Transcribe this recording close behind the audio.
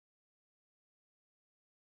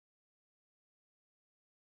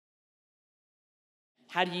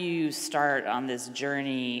how do you start on this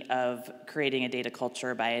journey of creating a data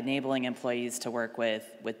culture by enabling employees to work with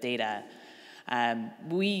data?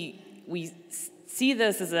 We see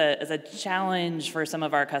this as a challenge for some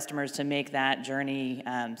of our customers to make that journey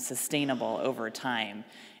sustainable over time,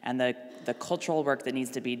 and the cultural work that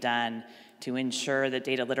needs to be done to ensure that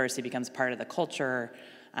data literacy becomes part of the culture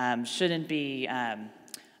shouldn't be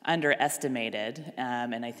underestimated,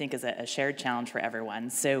 and I think is a shared challenge for everyone.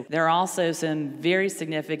 So there are also some very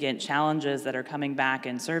significant challenges that are coming back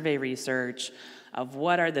in survey research of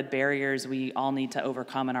what are the barriers we all need to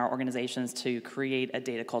overcome in our organizations to create a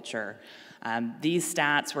data culture. These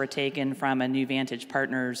stats were taken from a New Vantage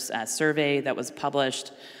Partners survey that was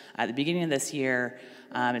published at the beginning of this year.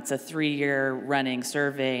 It's a 3-year running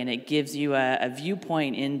survey, and it gives you a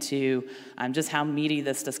viewpoint into just how meaty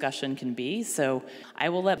this discussion can be. So I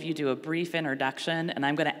will let you do a brief introduction, and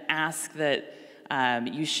I'm going to ask that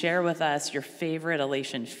you share with us your favorite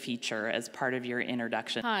Alation feature as part of your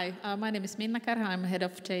introduction. Hi, my name is Minna Kärhä. I'm head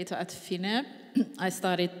of data at Finnair. I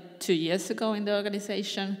started 2 years ago in the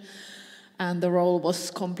organization, and the role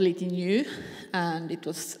was completely new, and it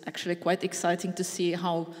was actually quite exciting to see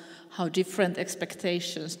how different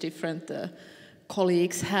expectations different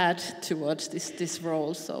colleagues had towards this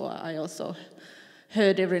role. So I also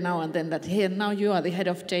heard every now and then that, hey, now you are the head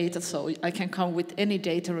of data, so I can come with any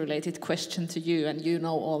data-related question to you, and you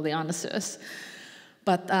know all the answers.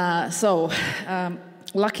 But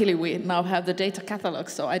luckily we now have the data catalog,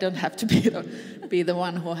 so I don't have to be the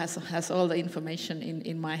one who has all the information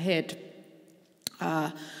in my head.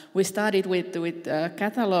 We started with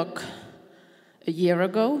catalog a year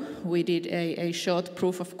ago. We did a short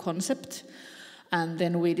proof of concept, and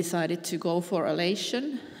then we decided to go for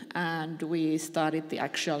Alation, and we started the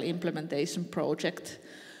actual implementation project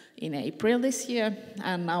in April this year,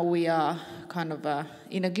 and now we are kind of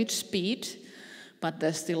in a good speed, but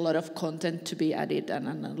there's still a lot of content to be added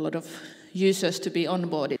and a lot of users to be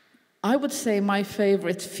onboarded. I would say my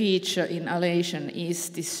favorite feature in Alation is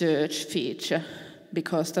the search feature,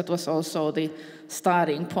 because that was also the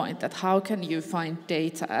starting point, that how can you find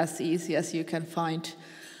data as easy as you can find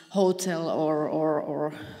hotel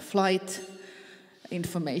or flight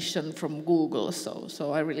information from Google.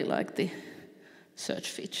 So I really like the search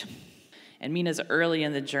feature. And Minna's early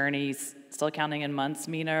in the journey, still counting in months,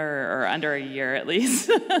 Minna, or under a year at least.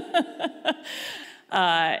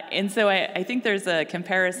 And so I think there's a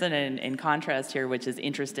comparison and contrast here, which is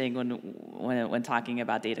interesting when talking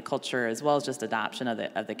about data culture, as well as just adoption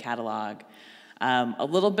of the catalog. A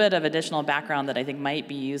little bit of additional background that I think might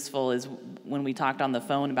be useful is when we talked on the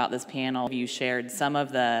phone about this panel, you shared some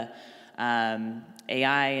of the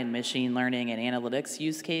AI and machine learning and analytics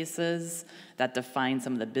use cases that define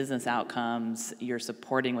some of the business outcomes you're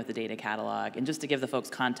supporting with the data catalog. And just to give the folks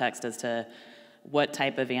context as to what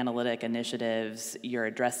type of analytic initiatives you're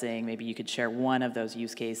addressing, maybe you could share one of those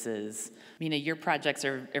use cases. Minna, your projects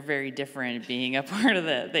are very different, being a part of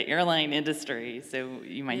the airline industry, so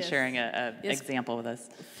you mind sharing an example with us?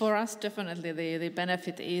 For us, definitely the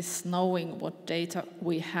benefit is knowing what data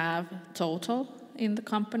we have total in the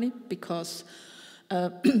company, because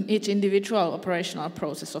each individual operational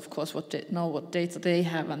process, of course, know what data they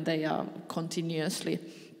have, and they are continuously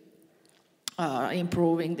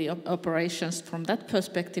improving the operations from that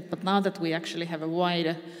perspective. But now that we actually have a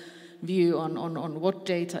wider view on what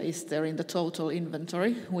data is there in the total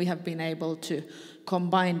inventory, we have been able to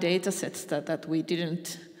combine data sets that we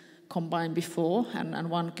didn't combine before.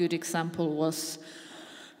 And one good example was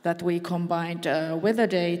that we combined weather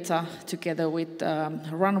data together with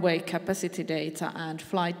runway capacity data and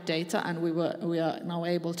flight data, and we are now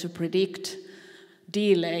able to predict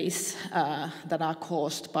delays that are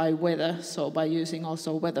caused by weather. So by using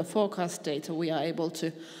also weather forecast data, we are able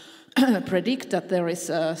to predict that there is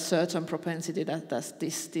a certain propensity that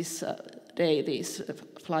this day these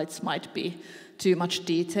flights might be too much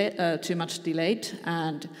delayed,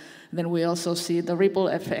 and then we also see the ripple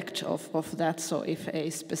effect of that. So if a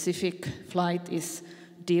specific flight is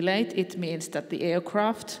delayed, it means that the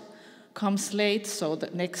aircraft comes late, so the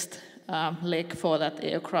next leg for that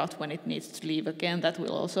aircraft, when it needs to leave again, that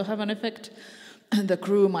will also have an effect. The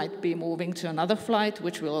crew might be moving to another flight,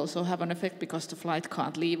 which will also have an effect, because the flight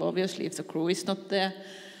can't leave, obviously, if the crew is not there.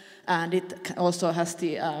 And it also has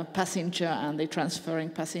the passenger and the transferring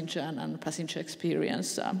passenger and passenger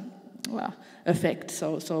experience effect.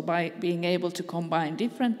 So by being able to combine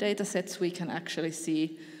different data sets, we can actually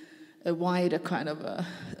see a wider kind of a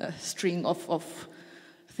string of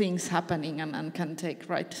things happening and can take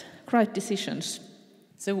right decisions.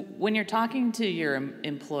 So when you're talking to your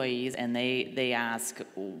employees and they ask,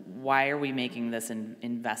 why are we making this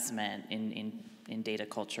investment in in data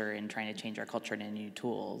culture and trying to change our culture into new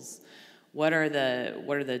tools. What are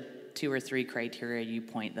the 2 or 3 criteria you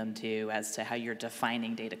point them to as to how you're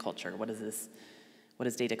defining data culture? What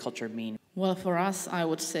does data culture mean? Well, for us, I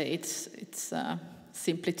would say it's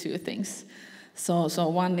simply 2 things. So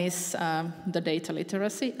one is the data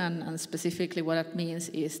literacy, and specifically what that means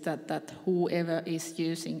is that whoever is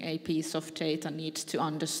using a piece of data needs to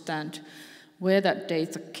understand where that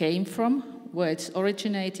data came from, where it's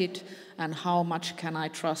originated, and how much can I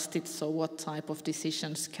trust it, so what type of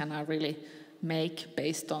decisions can I really make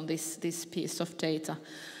based on this piece of data.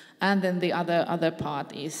 And then the other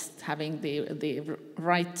part is having the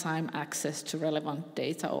right time access to relevant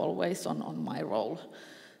data always on my role,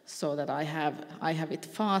 so that I have it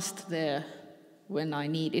fast there when I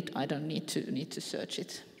need it. I don't need to search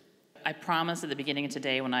it. I promised at the beginning of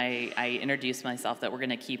today when I introduced myself that we're going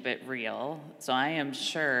to keep it real. So I am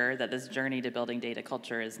sure that this journey to building data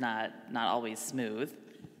culture is not always smooth.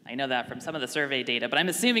 I know that from some of the survey data, but I'm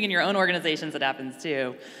assuming in your own organizations it happens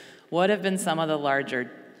too. What have been some of the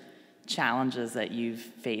larger challenges that you've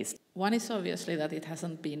faced? One is obviously that it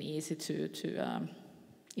hasn't been easy to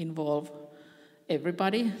involve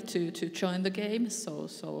everybody to join the game. So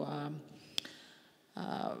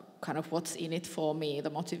kind of what's in it for me, the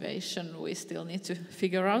motivation we still need to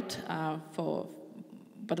figure out.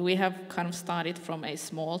 But we have kind of started from a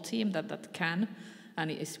small team that can and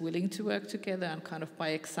is willing to work together, and kind of by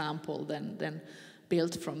example then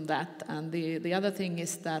build from that. And the other thing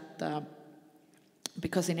is that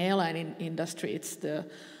because in airline industry it's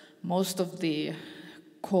most of the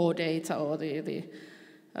core data or the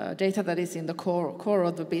data that is in the core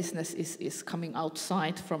of the business is coming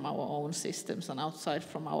outside from our own systems and outside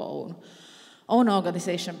from our own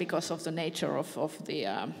organization, because of the nature of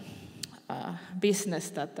the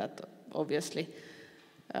business that obviously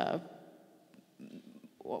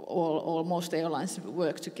most airlines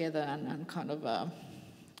work together and kind of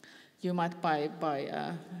you might buy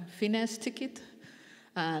Finnair's ticket.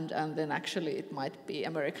 And then actually it might be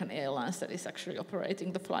American Airlines that is actually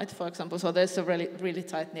operating the flight, for example. So there's a really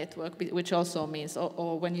tight network, which also means,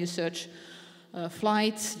 or when you search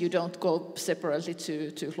flights, you don't go separately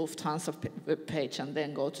to Lufthansa web page and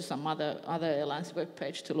then go to some other airlines web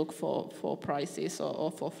page to look for prices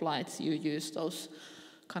or for flights. You use those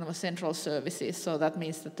kind of central services. So that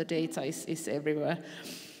means that the data is everywhere.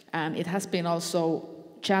 And it has been also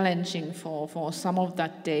challenging for some of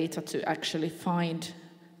that data to actually find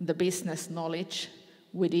the business knowledge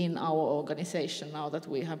within our organization, now that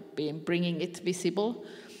we have been bringing it visible,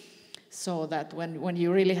 so that when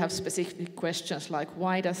you really have specific questions like,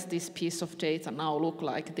 why does this piece of data now look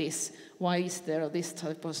like this? Why is there this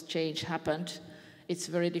type of change happened? It's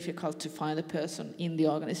very difficult to find a person in the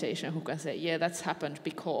organization who can say, yeah, that's happened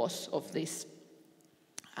because of this.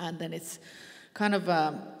 And then it's kind of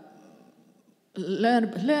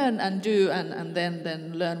learn and do, and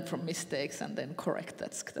then learn from mistakes and then correct.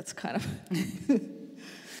 That's kind of.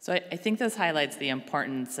 So I think this highlights the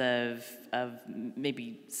importance of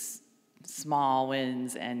maybe small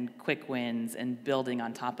wins and quick wins and building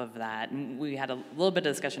on top of that. And we had a little bit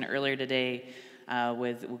of discussion earlier today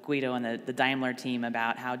with Guido and the Daimler team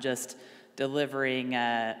about how just delivering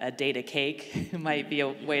a data cake might be a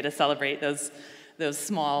way to celebrate those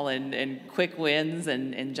small and quick wins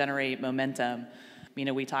and generate momentum.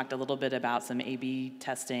 Minna, we talked a little bit about some A/B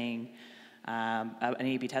testing, an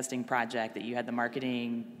A/B testing project that you had the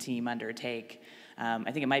marketing team undertake.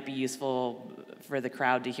 I think it might be useful for the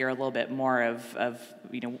crowd to hear a little bit more of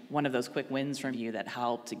one of those quick wins from you that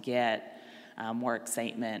helped to get more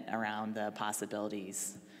excitement around the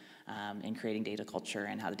possibilities in creating data culture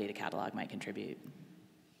and how the data catalog might contribute.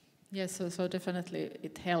 Yes, so definitely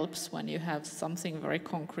it helps when you have something very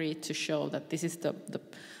concrete to show that this is the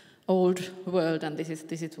old world and this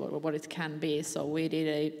is what it can be. So we did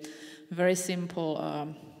a very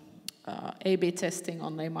simple A/B testing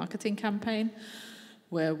on a marketing campaign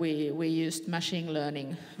where we used machine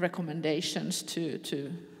learning recommendations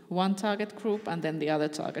to one target group, and then the other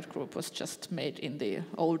target group was just made in the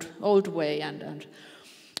old way, and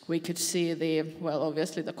we could see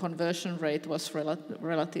obviously the conversion rate was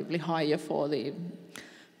relatively higher for the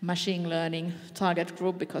machine learning target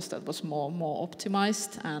group because that was more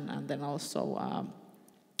optimized, and then also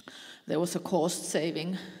there was a cost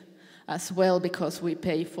saving as well, because we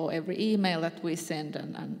pay for every email that we send,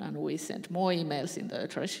 and we send more emails in the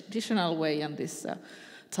traditional way, and this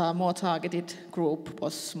more targeted group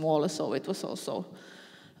was smaller, so it was also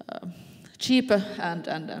cheaper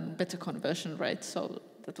and better conversion rate. So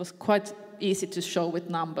that was quite easy to show with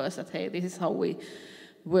numbers that, hey, this is how we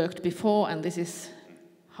worked before, and this is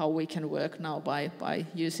how we can work now by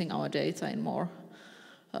using our data in more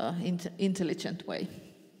intelligent way.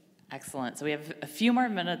 Excellent. So we have a few more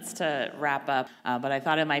minutes to wrap up, but I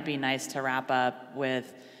thought it might be nice to wrap up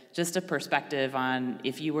with just a perspective on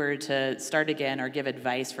if you were to start again or give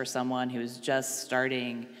advice for someone who's just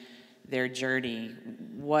starting their journey,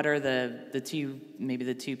 what are the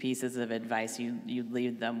two pieces of advice you'd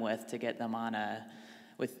leave them with to get them on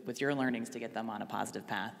with your learnings to get them on a positive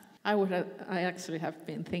path? I actually have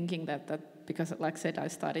been thinking that because, like I said, I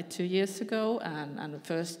started 2 years ago, and the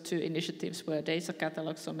first two initiatives were data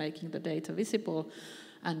catalogs, so making the data visible,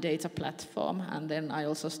 and data platform. And then I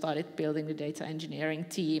also started building the data engineering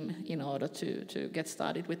team in order to get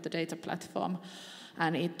started with the data platform.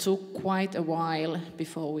 And it took quite a while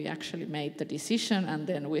before we actually made the decision, and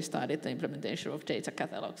then we started the implementation of data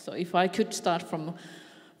catalog. So if I could start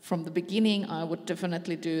from the beginning, I would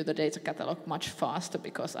definitely do the data catalog much faster,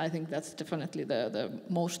 because I think that's definitely the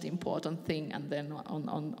most important thing. And then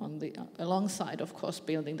on the alongside, of course,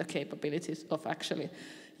 building the capabilities of actually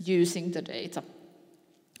using the data.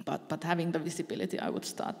 But having the visibility, I would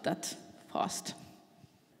start that fast.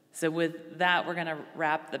 So with that, we're going to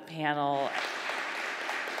wrap the panel.